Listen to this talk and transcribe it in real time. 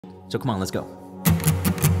So come on, let's go. All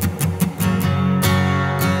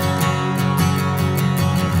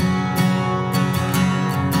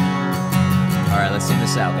right, let's sing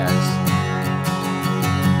this out, guys.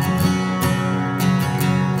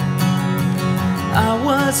 I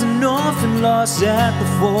was an orphan lost at the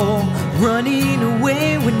fall, running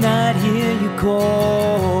away when I'd hear you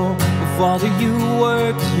call. But Father, you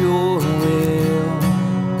worked your will,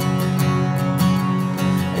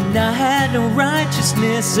 and I had no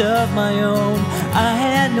righteousness of my own. I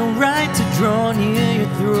had no right to draw near your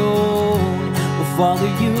throne. But Father,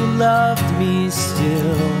 you loved me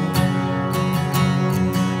still,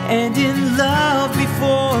 and in love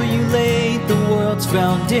before you laid the world's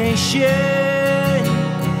foundation,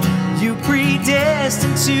 you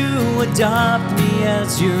predestined to adopt me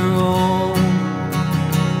as your own.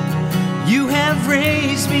 You have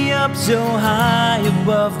raised me up so high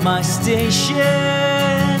above my station.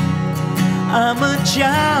 I'm a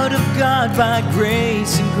child of God by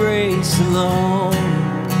grace and grace alone.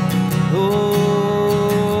 Oh,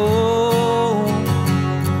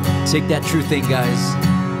 take that truth in, guys.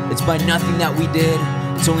 It's by nothing that we did.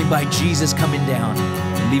 It's only by Jesus coming down,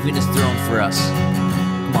 leaving his throne for us.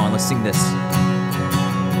 Come on, let's sing this.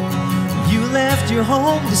 You left your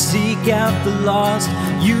home to seek out the lost.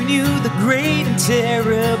 You knew the great and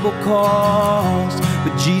terrible cost.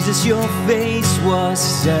 But Jesus, your face was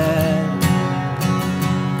sad,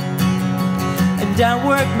 and I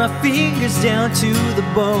worked my fingers down to the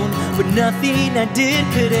bone, but nothing I did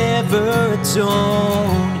could ever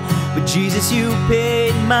atone. But Jesus, you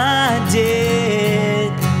paid my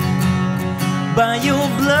debt. By your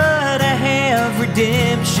blood I have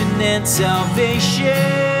redemption and salvation.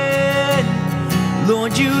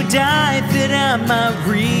 Lord, you died that I might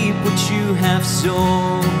reap what you have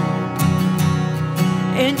sown,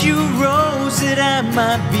 and you rose that I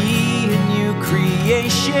might be a new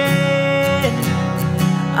creation.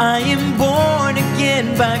 I am born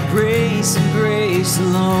again by grace and grace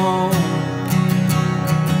alone.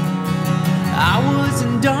 I was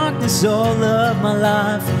in darkness all of my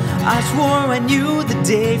life. I swore I knew the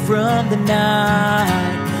day from the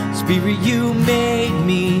night. Spirit, you made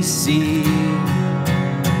me see.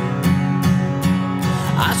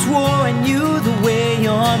 I swore I knew the way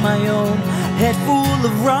on my own. Head full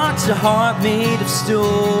of rocks, a heart made of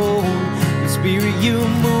stone. But Spirit, you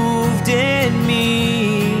moved in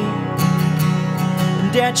me,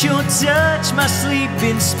 and at your touch my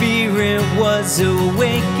sleeping spirit was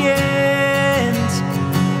awakened.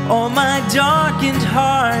 On my darkened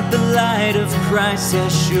heart the light of Christ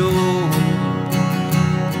has shone.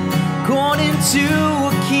 Called into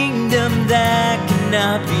a kingdom that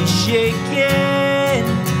cannot be shaken.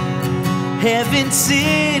 Heaven's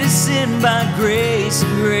citizen by grace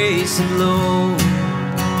and grace alone.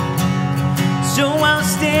 So I'll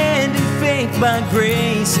stand in faith by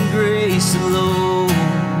grace and grace alone.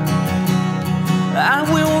 I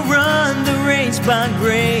will run the race by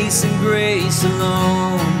grace and grace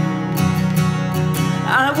alone.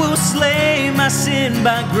 I will slay my sin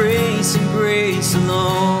by grace and grace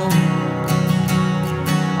alone.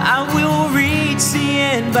 I will reach the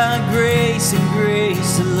end by grace and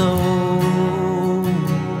grace alone.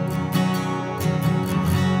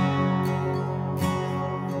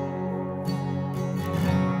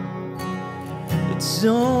 It's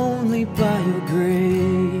only by your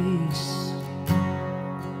grace.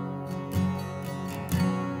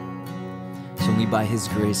 It's only by his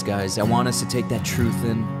grace, guys. I want us to take that truth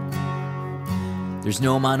in. There's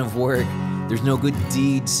no amount of work, there's no good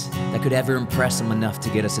deeds that could ever impress him enough to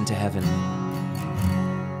get us into heaven.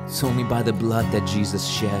 It's only by the blood that Jesus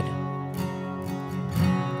shed,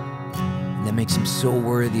 and that makes him so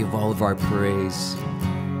worthy of all of our praise,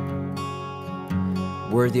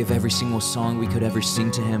 worthy of every single song we could ever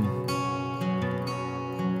sing to him.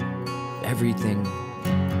 Everything,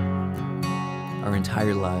 our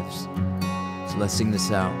entire lives. So let's sing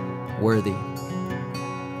this out. Worthy.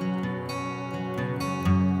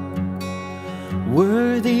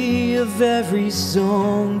 Worthy of every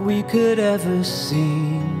song we could ever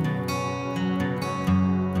sing.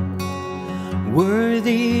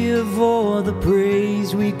 Worthy of all the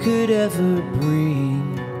praise we could ever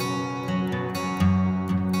bring.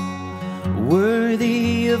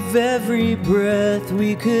 Worthy of every breath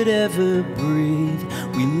we could ever breathe.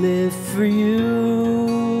 We live for you.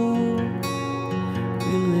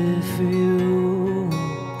 We live for you.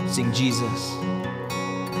 Sing Jesus.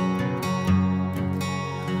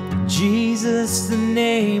 Jesus, the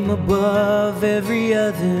name above every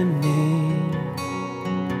other name.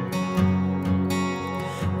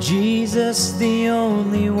 Jesus, the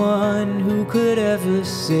only one who could ever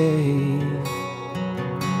save.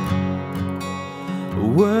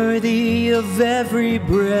 Worthy of every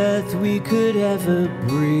breath we could ever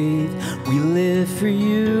breathe. We live for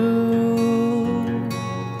you.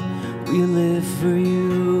 We live for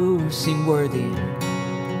you. Sing worthy.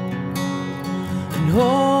 And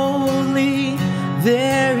holy,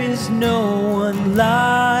 there is no one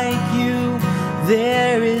like you.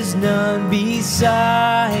 There is none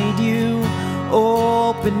beside you.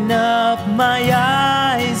 Open up my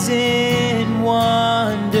eyes in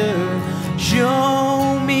wonder.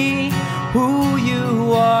 Show me who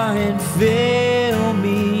you are and fill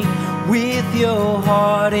me with your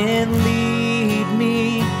heart and lead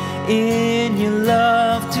me in your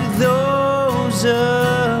love to those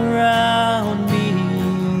around me.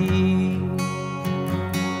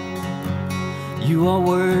 You are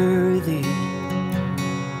worthy.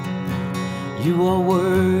 You are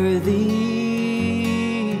worthy.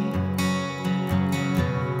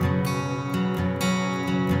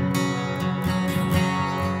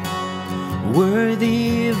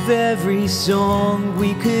 Worthy of every song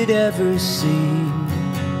we could ever sing.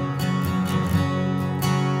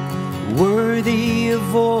 Worthy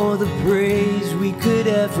of all the praise we could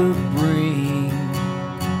ever bring.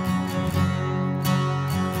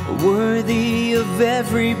 Worthy of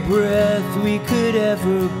every breath we could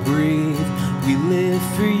ever breathe. We live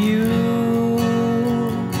for you.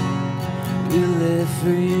 We live for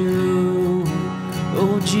you.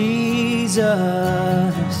 Oh Jesus.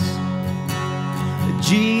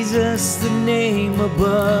 Jesus, the name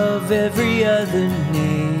above every other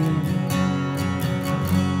name.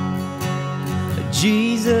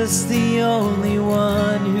 Jesus, the only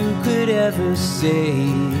one who could ever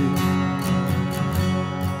save.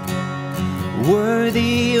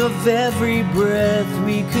 Worthy of every breath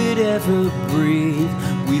we could ever breathe.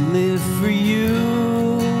 We live for you.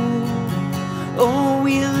 Oh,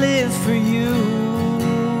 we live for you.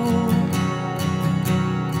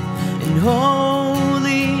 And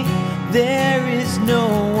holy, there is no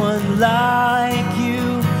one like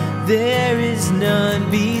you. There is none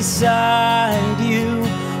beside you.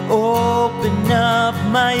 Open up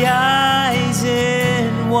my eyes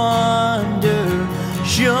in wonder.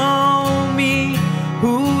 Show me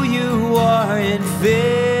who you are and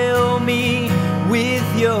fill me with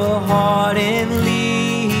your heart and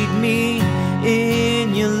lead me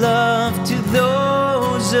in your love to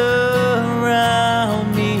those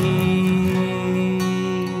around me.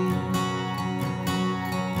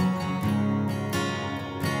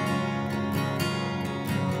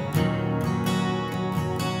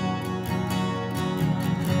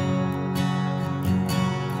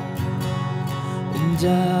 And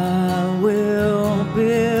I will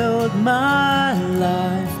build my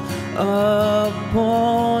life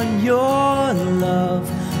upon your love.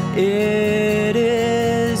 It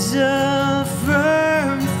is a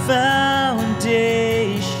firm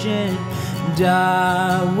foundation, and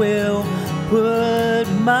I will put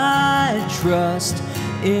my trust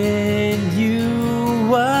in you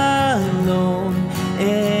alone,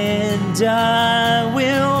 and I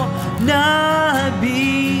will not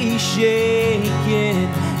be shaken,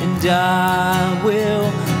 and I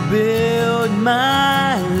will build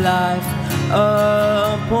my life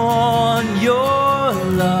upon your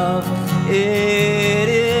love. It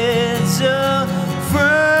is a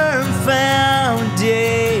firm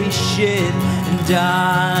foundation, and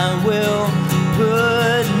I will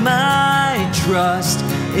put my trust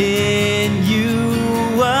in you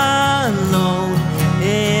alone,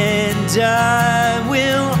 and I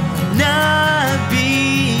will not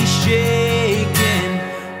be shaken.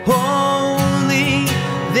 Holy,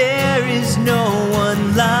 there is no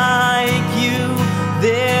one like you.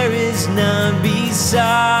 There is none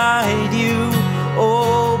beside you.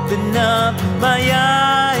 Open up my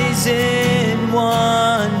eyes in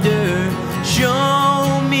wonder.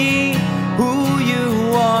 Show me who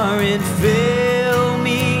you are and fill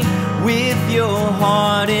me with your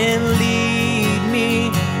heart and lead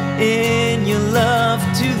me in your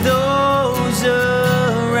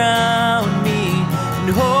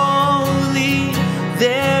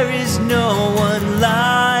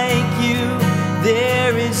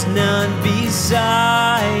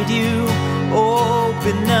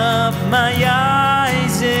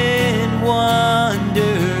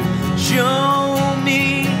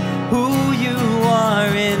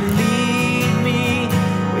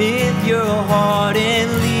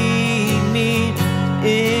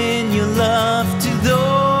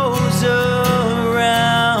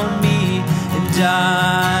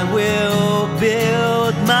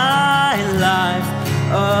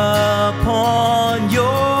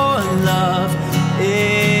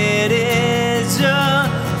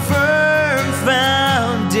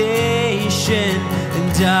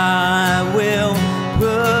I will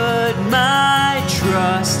put my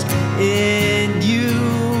trust in you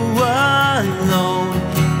alone,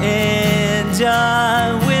 and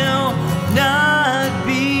I will not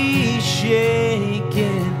be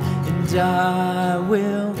shaken, and I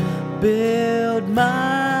will build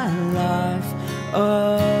my life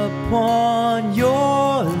upon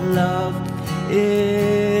your love.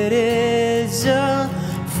 It is a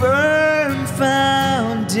firm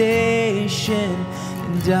foundation,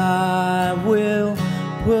 and I will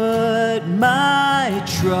put my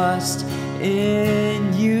trust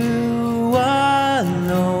in you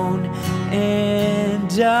alone,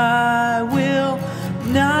 and I will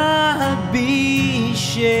not be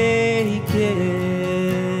shaken.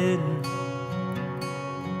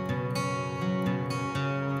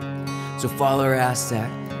 So Father, I ask that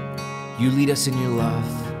you lead us in your love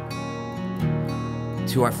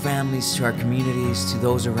to our families, to our communities, to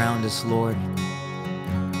those around us, Lord.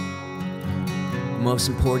 Most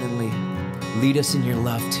importantly, lead us in your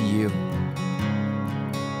love to you.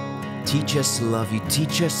 Teach us to love you.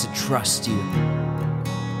 Teach us to trust you.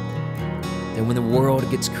 That when the world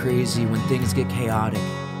gets crazy, when things get chaotic,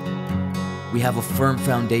 we have a firm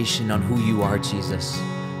foundation on who you are, Jesus.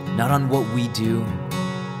 Not on what we do,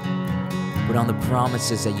 but on the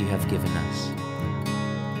promises that you have given us.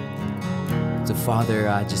 So Father,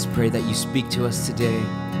 I just pray that you speak to us today.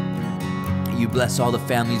 You bless all the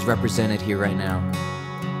families represented here right now.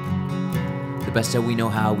 The best that we know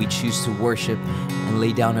how, we choose to worship and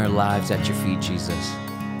lay down our lives at your feet, Jesus.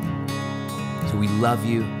 So we love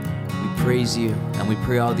you, we praise you, and we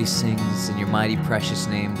pray all these things in your mighty, precious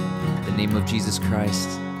name, the name of Jesus Christ.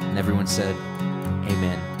 And everyone said,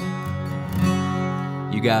 amen.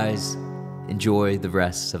 You guys enjoy the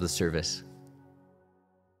rest of the service.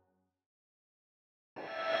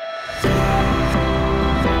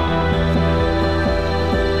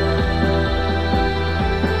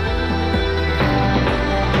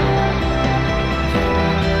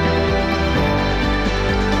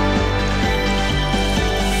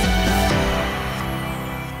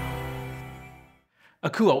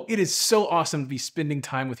 Akuo, it is so awesome to be spending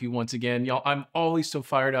time with you once again. Y'all, I'm always so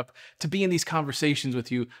fired up to be in these conversations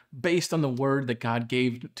with you based on the word that God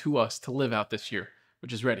gave to us to live out this year,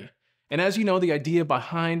 which is ready. And as you know, the idea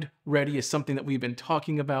behind ready is something that we've been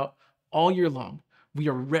talking about all year long. We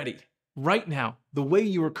are ready right now, the way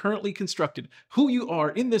you are currently constructed, who you are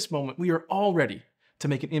in this moment. We are all ready to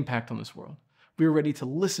make an impact on this world. We are ready to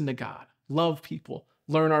listen to God, love people,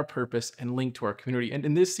 learn our purpose, and link to our community. And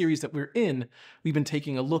in this series that we're in, we've been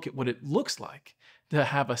taking a look at what it looks like to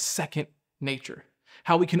have a second nature.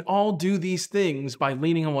 How we can all do these things by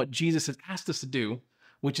leaning on what Jesus has asked us to do,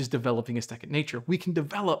 which is developing a second nature. We can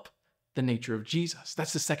develop the nature of Jesus.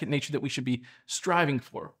 That's the second nature that we should be striving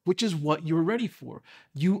for, which is what you're ready for.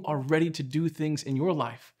 You are ready to do things in your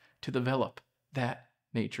life to develop that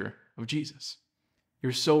nature of Jesus.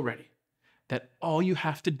 You're so ready that all you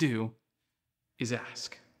have to do is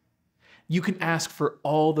ask. You can ask for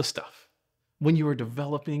all the stuff. When you are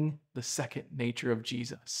developing the second nature of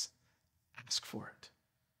Jesus, ask for it.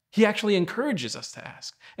 He actually encourages us to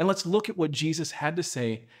ask. And let's look at what Jesus had to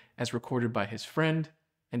say as recorded by his friend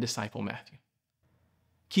and disciple Matthew.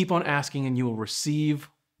 Keep on asking and you will receive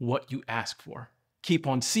what you ask for. Keep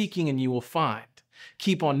on seeking and you will find.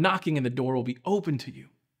 Keep on knocking and the door will be open to you.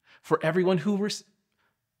 For everyone who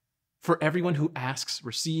asks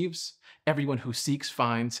receives, everyone who seeks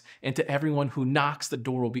finds, and to everyone who knocks the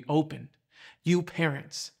door will be opened. You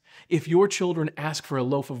parents, if your children ask for a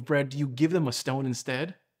loaf of bread, do you give them a stone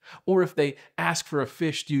instead? Or if they ask for a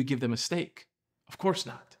fish, do you give them a steak? Of course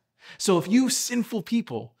not. So if you sinful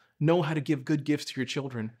people know how to give good gifts to your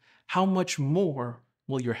children, how much more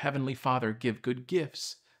will your heavenly Father give good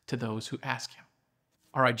gifts to those who ask him?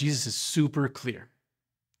 All right, Jesus is super clear.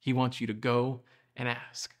 He wants you to go and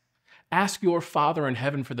ask. Ask your Father in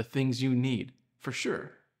heaven for the things you need, for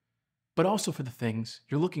sure, but also for the things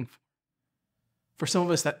you're looking for. For some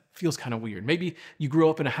of us, that feels kind of weird. Maybe you grew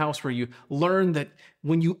up in a house where you learned that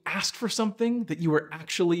when you asked for something, that you were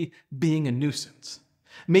actually being a nuisance.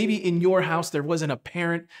 Maybe in your house, there wasn't a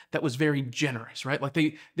parent that was very generous, right? Like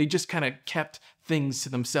they just kind of kept things to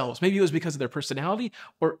themselves. Maybe it was because of their personality,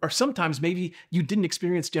 or sometimes maybe you didn't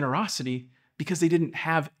experience generosity because they didn't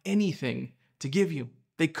have anything to give you.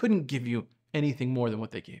 They couldn't give you anything more than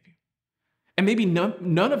what they gave you. And maybe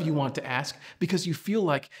none of you want to ask because you feel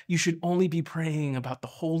like you should only be praying about the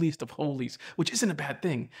holiest of holies, which isn't a bad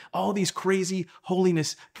thing. All these crazy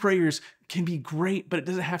holiness prayers can be great, but it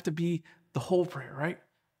doesn't have to be the whole prayer, right?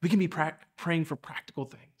 We can be praying for practical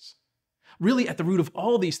things. Really, at the root of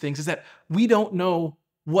all these things is that we don't know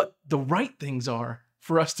what the right things are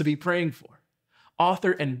for us to be praying for.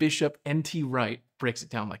 Author and Bishop N.T. Wright breaks it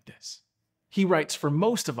down like this. He writes, for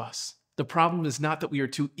most of us, the problem is not that we are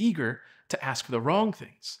too eager to ask for the wrong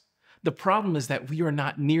things. The problem is that we are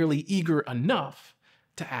not nearly eager enough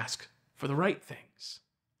to ask for the right things.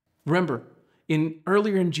 Remember,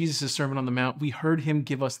 earlier in Jesus' Sermon on the Mount, we heard him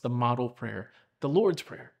give us the model prayer, the Lord's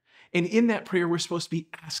Prayer. And in that prayer, we're supposed to be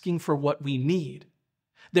asking for what we need.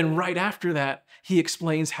 Then right after that, he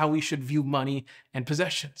explains how we should view money and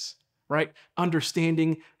possessions, right?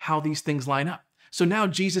 Understanding how these things line up. So now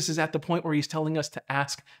Jesus is at the point where he's telling us to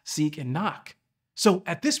ask, seek, and knock. So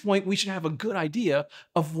at this point, we should have a good idea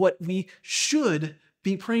of what we should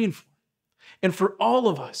be praying for. And for all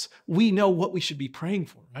of us, we know what we should be praying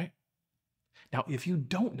for, right? Now, if you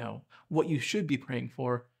don't know what you should be praying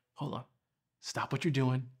for, hold on, stop what you're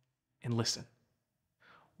doing and listen.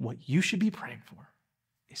 What you should be praying for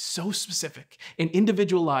is so specific and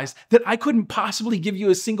individualized that I couldn't possibly give you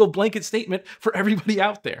a single blanket statement for everybody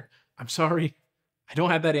out there. I'm sorry, I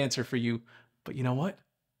don't have that answer for you, but you know what?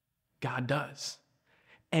 God does.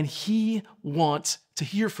 And he wants to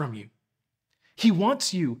hear from you. He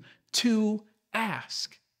wants you to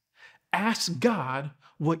ask. Ask God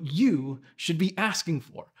what you should be asking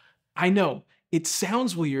for. I know it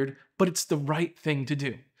sounds weird, but it's the right thing to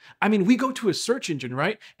do. I mean, we go to a search engine,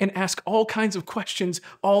 right? And ask all kinds of questions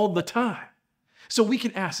all the time. So we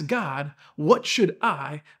can ask God, what should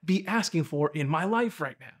I be asking for in my life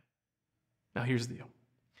right now? Now, here's the deal.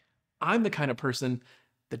 I'm the kind of person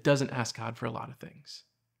that doesn't ask God for a lot of things.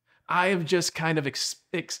 I have just kind of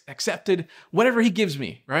accepted whatever he gives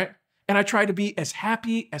me, right? And I try to be as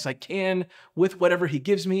happy as I can with whatever he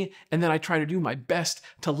gives me. And then I try to do my best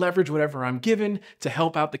to leverage whatever I'm given to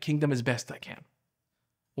help out the kingdom as best I can.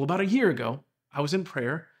 Well, about a year ago, I was in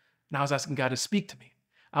prayer and I was asking God to speak to me.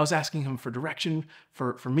 I was asking him for direction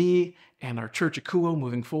for me and our church at Kuo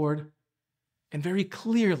moving forward. And very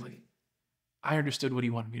clearly, I understood what he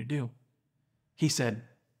wanted me to do. He said,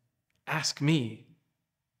 ask me.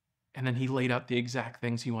 And then he laid out the exact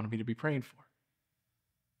things he wanted me to be praying for.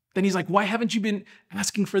 Then he's like, why haven't you been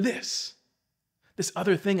asking for this? This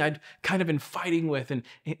other thing I'd kind of been fighting with and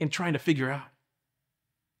trying to figure out.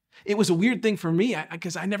 It was a weird thing for me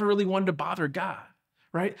because I never really wanted to bother God,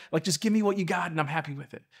 right? Like, just give me what you got and I'm happy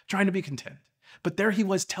with it, trying to be content. But there he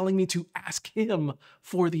was telling me to ask him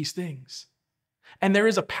for these things. And there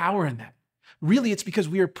is a power in that. Really, it's because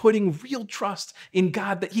we are putting real trust in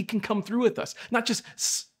God that he can come through with us, not just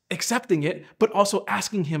accepting it, but also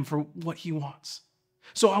asking him for what he wants.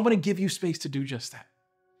 So I want to give you space to do just that.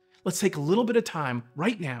 Let's take a little bit of time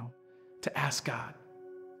right now to ask God,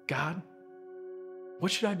 God,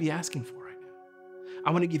 what should I be asking for right now?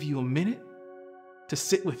 I want to give you a minute to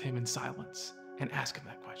sit with him in silence and ask him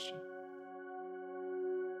that question.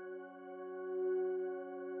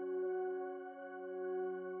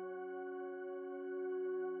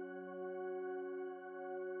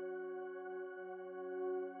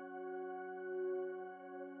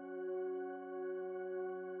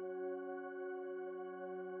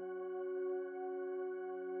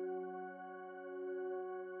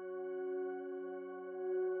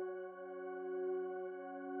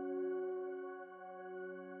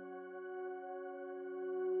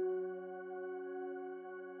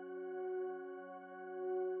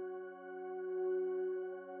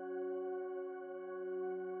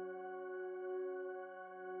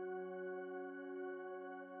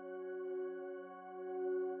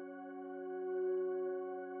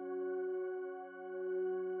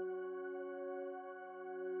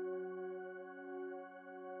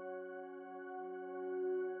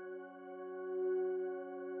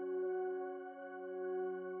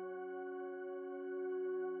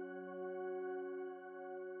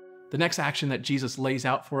 The next action that Jesus lays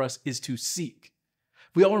out for us is to seek.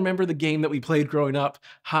 We all remember the game that we played growing up,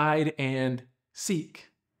 hide and seek.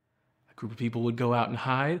 A group of people would go out and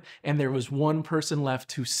hide, and there was one person left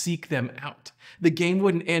to seek them out. The game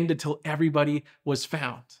wouldn't end until everybody was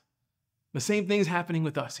found. The same thing is happening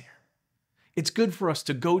with us here. It's good for us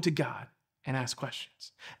to go to God and ask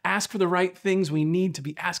questions. Ask for the right things we need to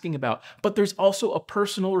be asking about, but there's also a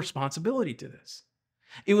personal responsibility to this.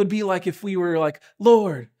 It would be like if we were like,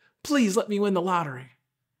 Lord, please let me win the lottery.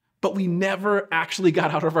 But we never actually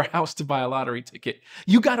got out of our house to buy a lottery ticket.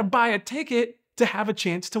 You got to buy a ticket to have a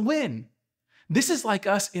chance to win. This is like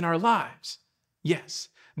us in our lives. Yes,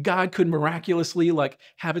 God could miraculously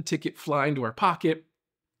have a ticket fly into our pocket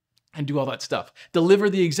and do all that stuff, deliver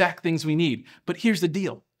the exact things we need. But here's the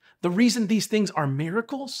deal. The reason these things are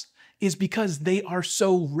miracles is because they are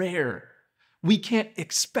so rare. We can't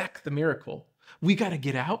expect the miracle. We got to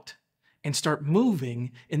get out and start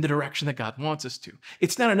moving in the direction that God wants us to.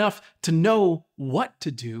 It's not enough to know what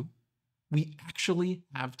to do. We actually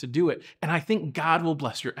have to do it. And I think God will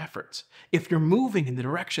bless your efforts. If you're moving in the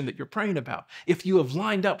direction that you're praying about, if you have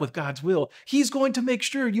lined up with God's will, He's going to make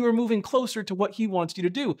sure you are moving closer to what He wants you to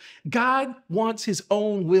do. God wants His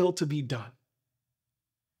own will to be done.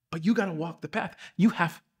 But you got to walk the path. You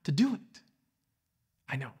have to do it.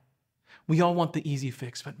 I know. We all want the easy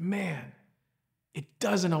fix, but man, it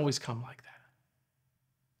doesn't always come like that.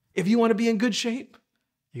 If you want to be in good shape,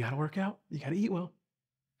 you got to work out. You got to eat well.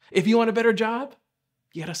 If you want a better job,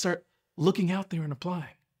 you got to start looking out there and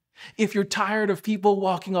applying. If you're tired of people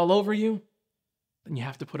walking all over you, then you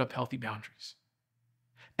have to put up healthy boundaries.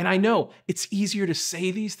 And I know it's easier to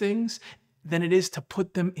say these things than it is to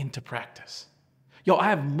put them into practice. Yo, I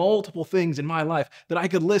have multiple things in my life that I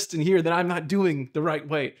could list in here that I'm not doing the right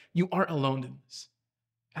way. You aren't alone in this.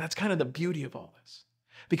 And that's kind of the beauty of all this,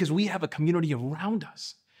 because we have a community around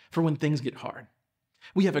us for when things get hard.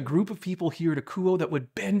 We have a group of people here at Akuo that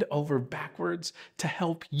would bend over backwards to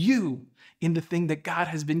help you in the thing that God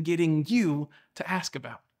has been getting you to ask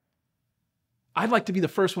about. I'd like to be the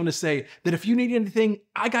first one to say that if you need anything,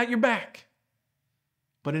 I got your back.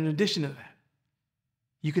 But in addition to that,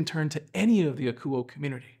 you can turn to any of the Akuo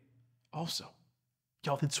community also.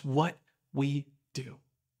 Y'all, that's what we do.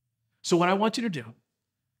 So what I want you to do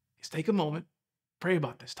is take a moment, pray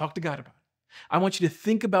about this, talk to God about it. I want you to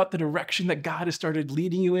think about the direction that God has started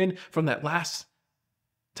leading you in from that last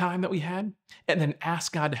time that we had, and then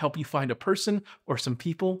ask God to help you find a person or some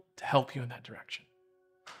people to help you in that direction.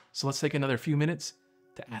 So let's take another few minutes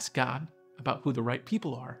to ask God about who the right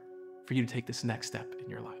people are for you to take this next step in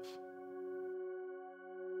your life.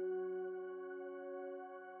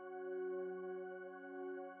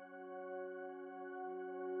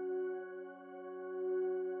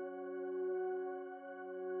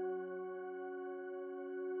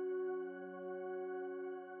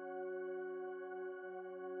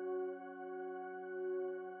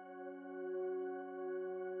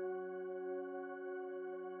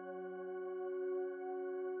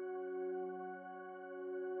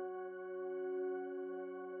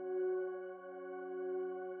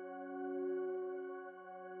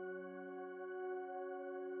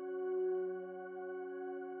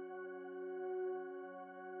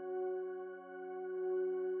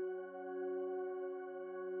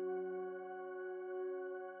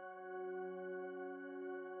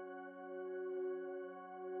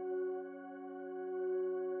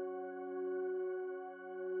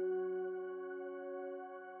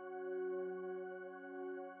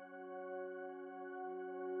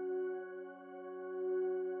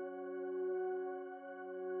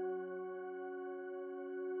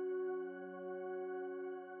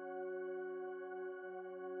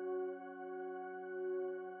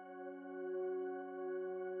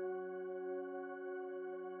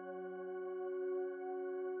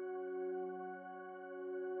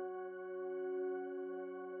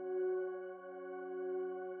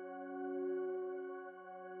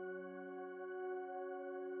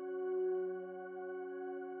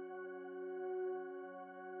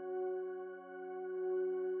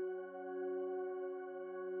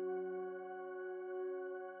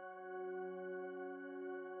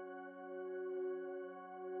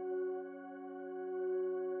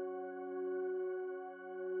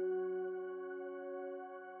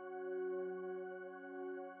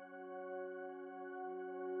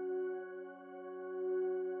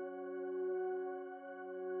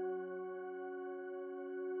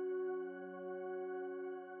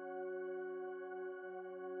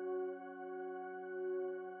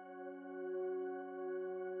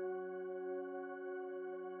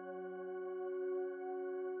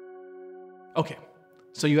 Okay,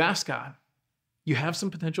 so you ask God, you have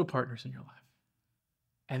some potential partners in your life.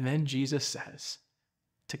 And then Jesus says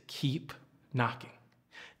to keep knocking.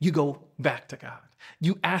 You go back to God.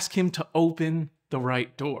 You ask Him to open the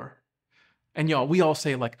right door. And y'all, we all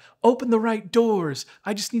say like, open the right doors.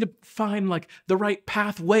 I just need to find like the right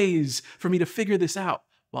pathways for me to figure this out.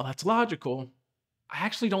 While that's logical, I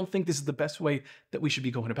actually don't think this is the best way that we should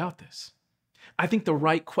be going about this. I think the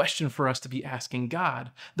right question for us to be asking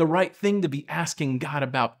God, the right thing to be asking God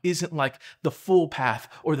about isn't like the full path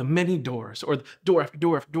or the many doors or the door after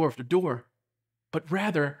door after door after door, but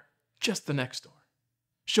rather just the next door,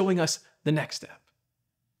 showing us the next step.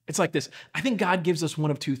 It's like this. I think God gives us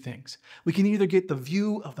one of two things. We can either get the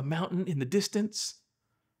view of the mountain in the distance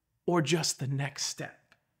or just the next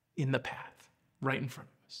step in the path right in front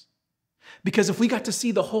of us. Because if we got to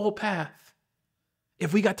see the whole path,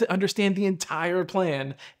 if we got to understand the entire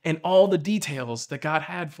plan and all the details that God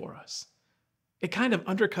had for us, It kind of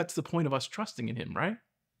undercuts the point of us trusting in him, right?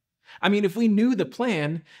 I mean, if we knew the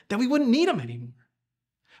plan, then we wouldn't need him anymore.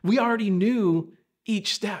 We already knew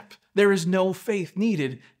each step. There is no faith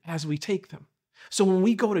needed as we take them. So when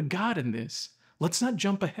we go to God in this, let's not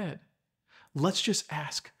jump ahead. Let's just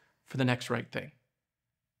ask for the next right thing.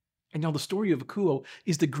 And the story of Akuo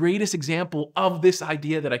is the greatest example of this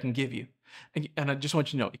idea that I can give you. And I just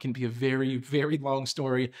want you to know, it can be a very, very long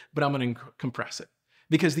story, but I'm going to compress it.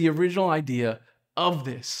 Because the original idea of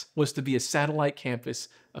this was to be a satellite campus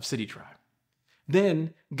of City Tribe.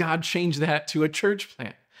 Then God changed that to a church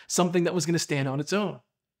plant, something that was going to stand on its own.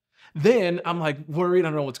 Then I'm like worried, I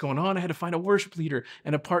don't know what's going on. I had to find a worship leader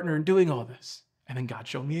and a partner in doing all this. And then God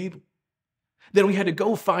showed me Abel. Then we had to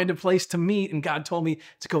go find a place to meet, and God told me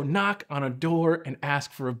to go knock on a door and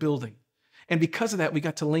ask for a building. And because of that, we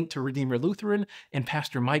got to link to Redeemer Lutheran and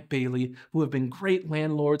Pastor Mike Bailey, who have been great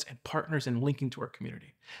landlords and partners in linking to our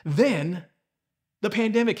community. Then the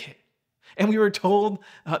pandemic hit, and we were told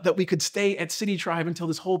that we could stay at City Tribe until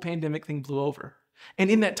this whole pandemic thing blew over. And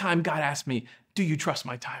in that time, God asked me, do you trust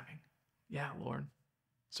my timing? Yeah, Lord.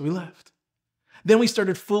 So we left. Then we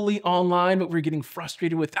started fully online, but we were getting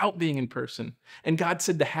frustrated without being in person. And God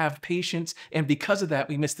said to have patience. And because of that,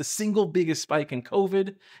 we missed the single biggest spike in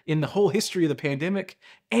COVID in the whole history of the pandemic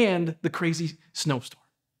and the crazy snowstorm.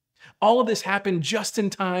 All of this happened just in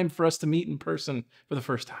time for us to meet in person for the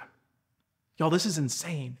first time. Y'all, this is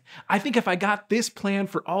insane. I think if I got this plan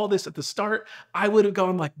for all this at the start, I would have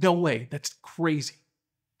gone like, no way, that's crazy.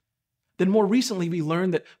 Then more recently, we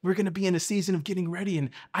learned that we're going to be in a season of getting ready,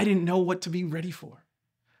 and I didn't know what to be ready for.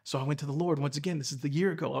 So I went to the Lord. Once again, this is the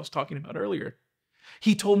year ago I was talking about earlier.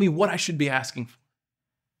 He told me what I should be asking for.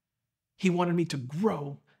 He wanted me to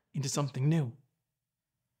grow into something new.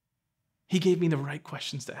 He gave me the right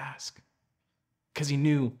questions to ask because he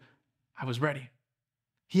knew I was ready.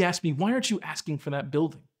 He asked me, why aren't you asking for that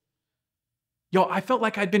building? Y'all, I felt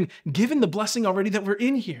like I'd been given the blessing already that we're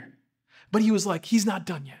in here. But he was like, he's not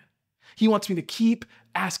done yet. He wants me to keep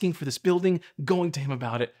asking for this building, going to him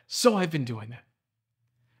about it. So I've been doing that.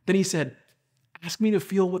 Then he said, ask me to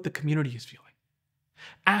feel what the community is feeling.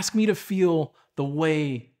 Ask me to feel the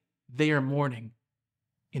way they are mourning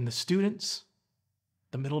in the students,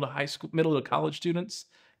 the middle to college students,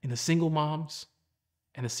 in the single moms,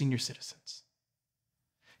 and the senior citizens.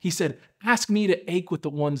 He said, ask me to ache with the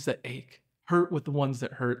ones that ache, hurt with the ones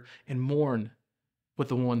that hurt, and mourn with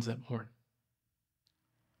the ones that mourn.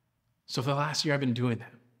 So for the last year, I've been doing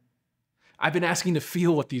that. I've been asking to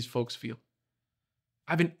feel what these folks feel.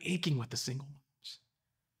 I've been aching with the single moms.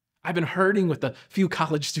 I've been hurting with the few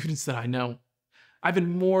college students that I know. I've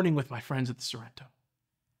been mourning with my friends at the Sorrento.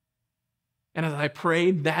 And as I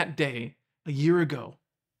prayed that day, a year ago,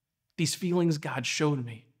 these feelings God showed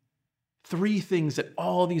me, 3 things that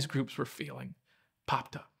all these groups were feeling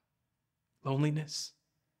popped up. Loneliness,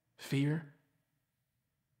 fear,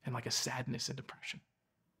 and like a sadness and depression.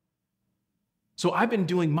 So I've been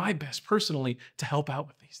doing my best personally to help out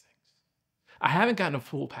with these things. I haven't gotten a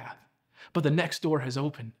full path, but the next door has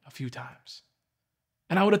opened a few times.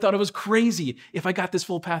 And I would have thought it was crazy if I got this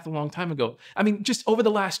full path a long time ago. I mean, just over the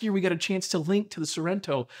last year, we got a chance to link to the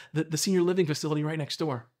Sorrento, the senior living facility right next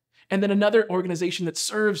door. And then another organization that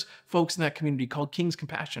serves folks in that community called King's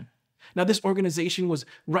Compassion. Now, this organization was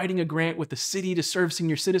writing a grant with the city to serve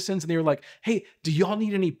senior citizens. And they were like, hey, do y'all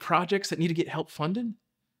need any projects that need to get help funded?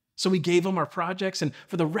 So we gave them our projects, and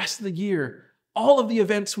for the rest of the year, all of the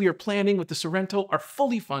events we are planning with the Sorrento are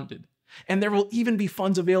fully funded. And there will even be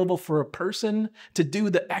funds available for a person to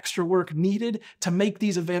do the extra work needed to make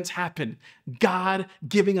these events happen. God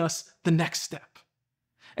giving us the next step.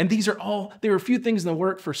 And there are a few things in the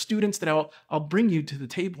work for students that I'll bring you to the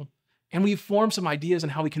table. And we've formed some ideas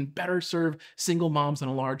on how we can better serve single moms on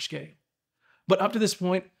a large scale. But up to this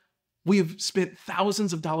point, we have spent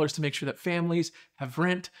thousands of dollars to make sure that families have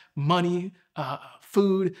rent, money,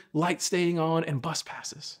 food, light staying on, and bus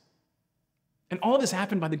passes. And all this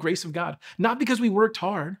happened by the grace of God, not because we worked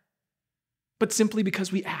hard, but simply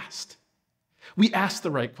because we asked. We asked the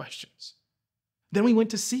right questions. Then we went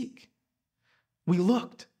to seek. We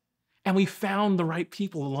looked, and we found the right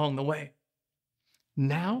people along the way.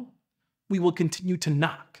 Now, we will continue to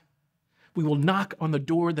knock. We will knock on the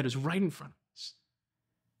door that is right in front of us.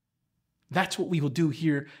 That's what we will do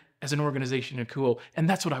here as an organization in Akuo, and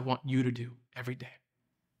that's what I want you to do every day.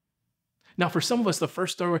 Now, for some of us, the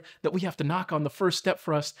first door that we have to knock on, the first step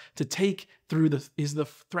for us to take through is the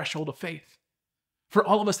threshold of faith. For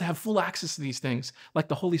all of us to have full access to these things, like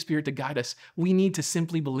the Holy Spirit to guide us, we need to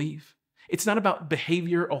simply believe. It's not about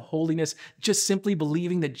behavior or holiness, just simply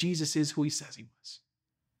believing that Jesus is who he says he was.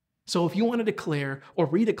 So if you want to declare or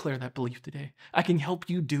redeclare that belief today, I can help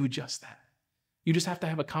you do just that. You just have to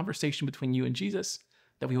have a conversation between you and Jesus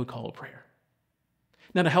that we would call a prayer.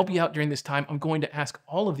 Now, to help you out during this time, I'm going to ask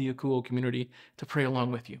all of the Akuo community to pray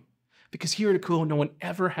along with you. Because here at Akuo, no one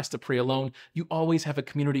ever has to pray alone. You always have a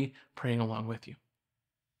community praying along with you.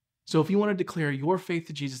 So if you want to declare your faith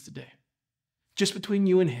to Jesus today, just between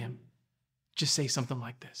you and him, just say something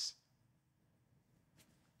like this.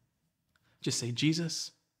 Just say,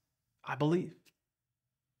 Jesus, I believe.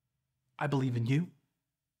 I believe in you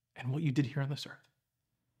and what you did here on this earth.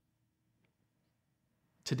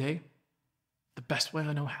 Today, the best way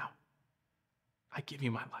I know how, I give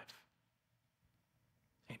you my life.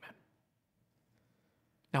 Amen.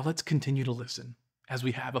 Now let's continue to listen as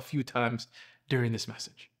we have a few times during this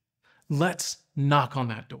message. Let's knock on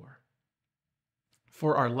that door.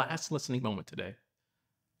 For our last listening moment today,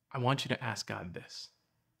 I want you to ask God this.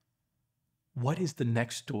 What is the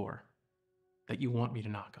next door that you want me to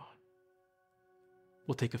knock on?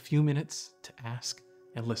 We'll take a few minutes to ask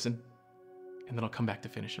and listen, and then I'll come back to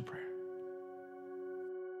finish in prayer.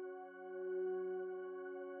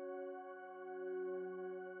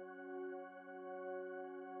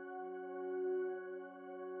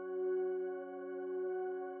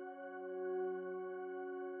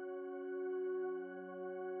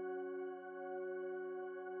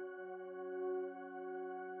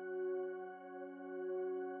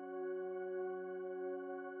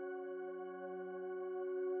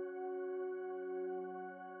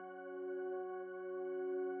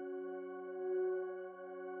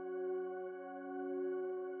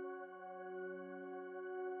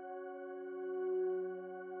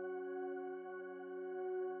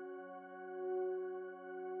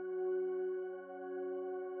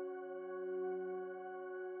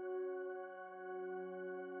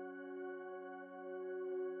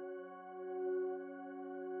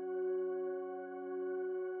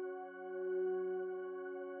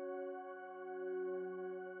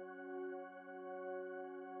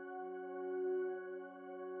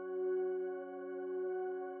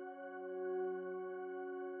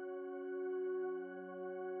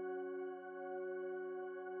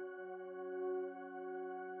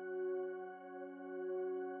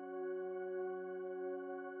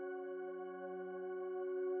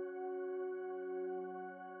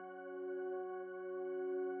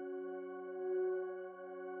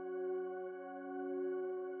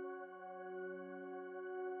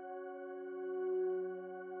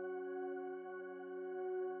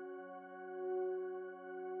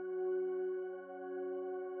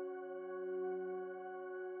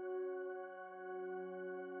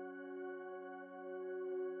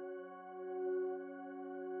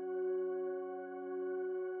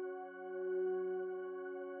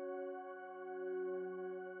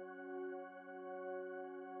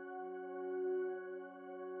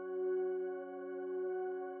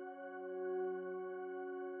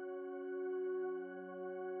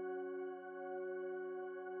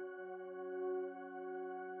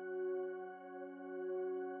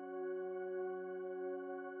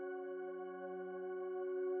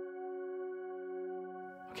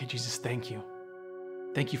 Okay, Jesus, thank you.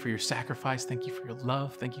 Thank you for your sacrifice. Thank you for your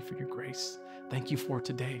love. Thank you for your grace. Thank you for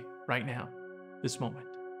today, right now, this moment.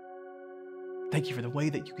 Thank you for the way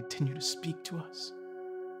that you continue to speak to us.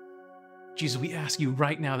 Jesus, we ask you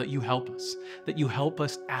right now that you help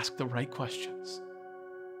us ask the right questions,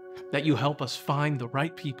 that you help us find the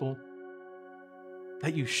right people,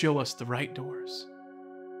 that you show us the right doors.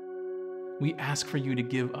 We ask for you to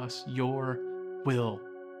give us your will.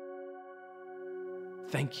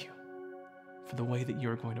 Thank you for the way that you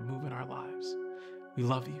are going to move in our lives. We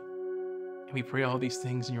love you, and we pray all these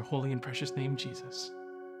things in your holy and precious name, Jesus.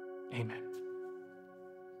 Amen.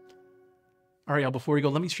 All right, y'all, before we go,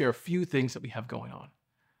 let me share a few things that we have going on.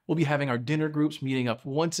 We'll be having our dinner groups meeting up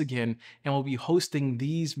once again, and we'll be hosting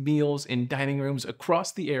these meals in dining rooms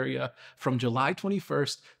across the area from July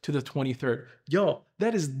 21st to the 23rd. Y'all,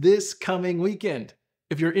 that is this coming weekend.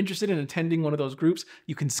 If you're interested in attending one of those groups,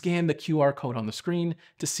 you can scan the QR code on the screen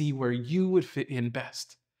to see where you would fit in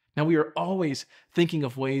best. Now, we are always thinking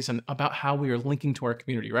of ways and about how we are linking to our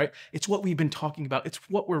community, right? It's what we've been talking about. It's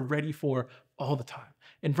what we're ready for all the time.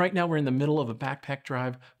 And right now, we're in the middle of a backpack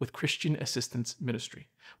drive with Christian Assistance Ministry.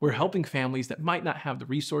 We're helping families that might not have the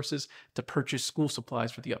resources to purchase school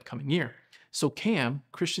supplies for the upcoming year. So CAM,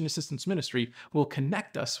 Christian Assistance Ministry, will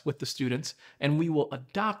connect us with the students, and we will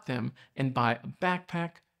adopt them and buy a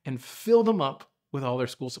backpack and fill them up with all their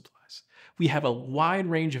school supplies. We have a wide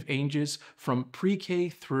range of ages from pre-K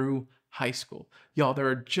through high school. Y'all, there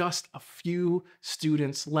are just a few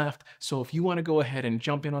students left. So if you want to go ahead and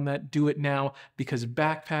jump in on that, do it now because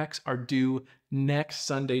backpacks are due next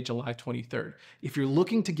Sunday, July 23rd. If you're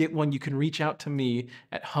looking to get one, you can reach out to me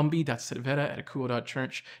at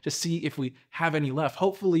humbie.cervera@akuo.church to see if we have any left.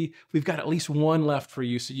 Hopefully, we've got at least one left for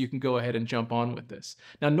you so you can go ahead and jump on with this.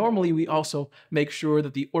 Now, normally we also make sure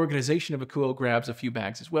that the organization of Akuo grabs a few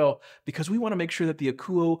bags as well because we want to make sure that the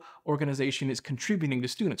Akuo organization is contributing to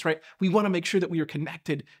students, right? We want to make sure that we are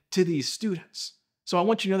connected to these students. So I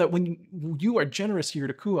want you to know that when you are generous here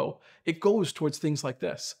at Akuo, it goes towards things like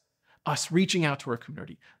this. Us reaching out to our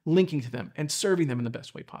community, linking to them, and serving them in the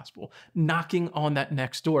best way possible. Knocking on that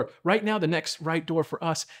next door. Right now, the next right door for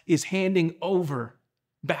us is handing over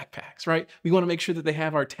backpacks, right? We want to make sure that they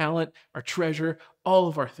have our talent, our treasure, all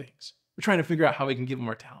of our things. We're trying to figure out how we can give them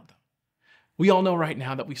our talent, though. We all know right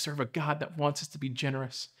now that we serve a God that wants us to be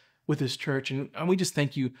generous with his church, and we just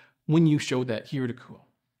thank you when you show that here at Akuo.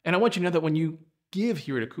 And I want you to know that when you give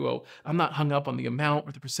here at Akuo, I'm not hung up on the amount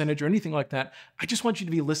or the percentage or anything like that. I just want you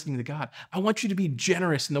to be listening to God. I want you to be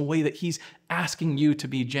generous in the way that he's asking you to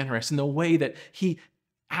be generous, in the way that he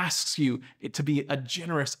asks you to be a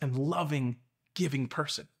generous and loving, giving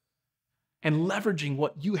person, and leveraging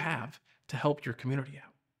what you have to help your community out.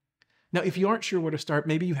 Now, if you aren't sure where to start,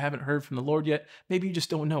 maybe you haven't heard from the Lord yet, maybe you just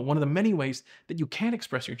don't know. One of the many ways that you can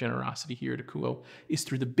express your generosity here at Akuo is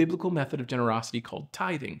through the biblical method of generosity called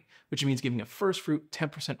tithing, which means giving a first fruit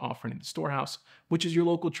 10% offering in the storehouse, which is your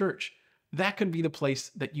local church. That can be the place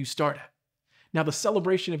that you start at. Now, the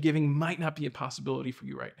celebration of giving might not be a possibility for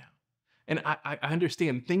you right now. And I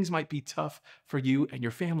understand things might be tough for you and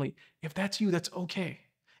your family. If that's you, that's okay.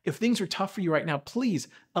 If things are tough for you right now, please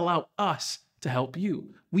allow us to help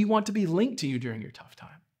you. We want to be linked to you during your tough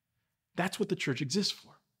time. That's what the church exists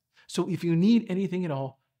for. So if you need anything at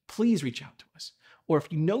all, please reach out to us. Or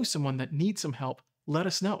if you know someone that needs some help, let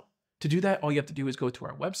us know. To do that, all you have to do is go to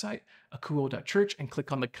our website, akuo.church, and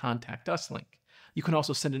click on the Contact Us link. You can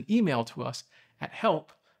also send an email to us at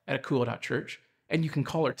help@akuo.church, and you can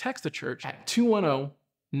call or text the church at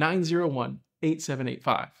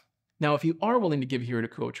 210-901-8785. Now, if you are willing to give here at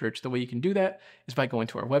Akuo Church, the way you can do that is by going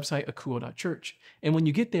to our website, akuo.church. And when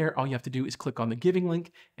you get there, all you have to do is click on the giving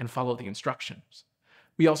link and follow the instructions.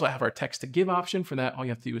 We also have our text to give option. For that, all you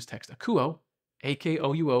have to do is text Akuo,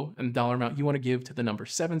 AKOUO, and the dollar amount you want to give to the number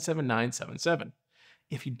 77977.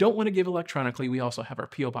 If you don't want to give electronically, we also have our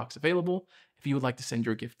P.O. Box available if you would like to send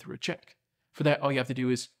your gift through a check. For that, all you have to do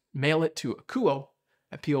is mail it to Akuo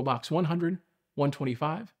at P.O. Box 100,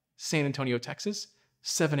 125, San Antonio, Texas,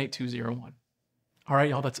 78201. All right,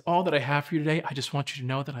 y'all, that's all that I have for you today. I just want you to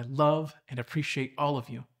know that I love and appreciate all of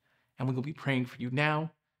you, and we will be praying for you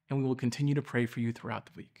now, and we will continue to pray for you throughout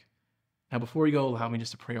the week. Now, before we go, allow me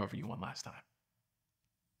just to pray over you one last time.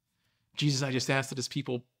 Jesus, I just ask that as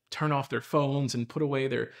people turn off their phones and put away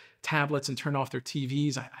their tablets and turn off their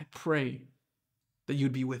TVs, I pray that you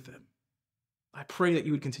would be with them. I pray that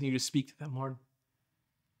you would continue to speak to them, Lord.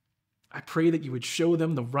 I pray that you would show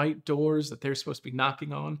them the right doors that they're supposed to be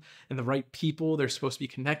knocking on and the right people they're supposed to be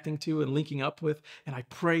connecting to and linking up with. And I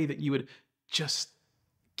pray that you would just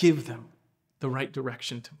give them the right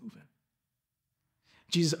direction to move in.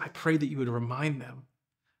 Jesus, I pray that you would remind them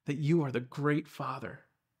that you are the great Father,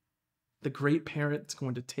 the great parent that's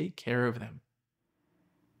going to take care of them.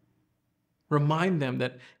 Remind them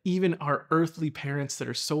that even our earthly parents that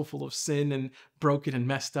are so full of sin and broken and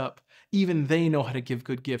messed up, even they know how to give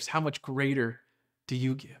good gifts. How much greater do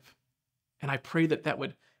you give? And I pray that that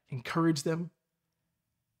would encourage them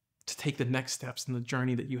to take the next steps in the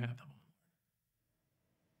journey that you have them on.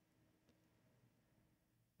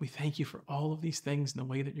 We thank you for all of these things and the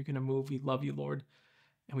way that you're going to move. We love you, Lord.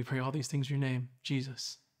 And we pray all these things in your name,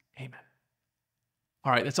 Jesus. Amen.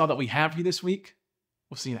 All right, that's all that we have for you this week.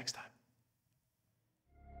 We'll see you next time.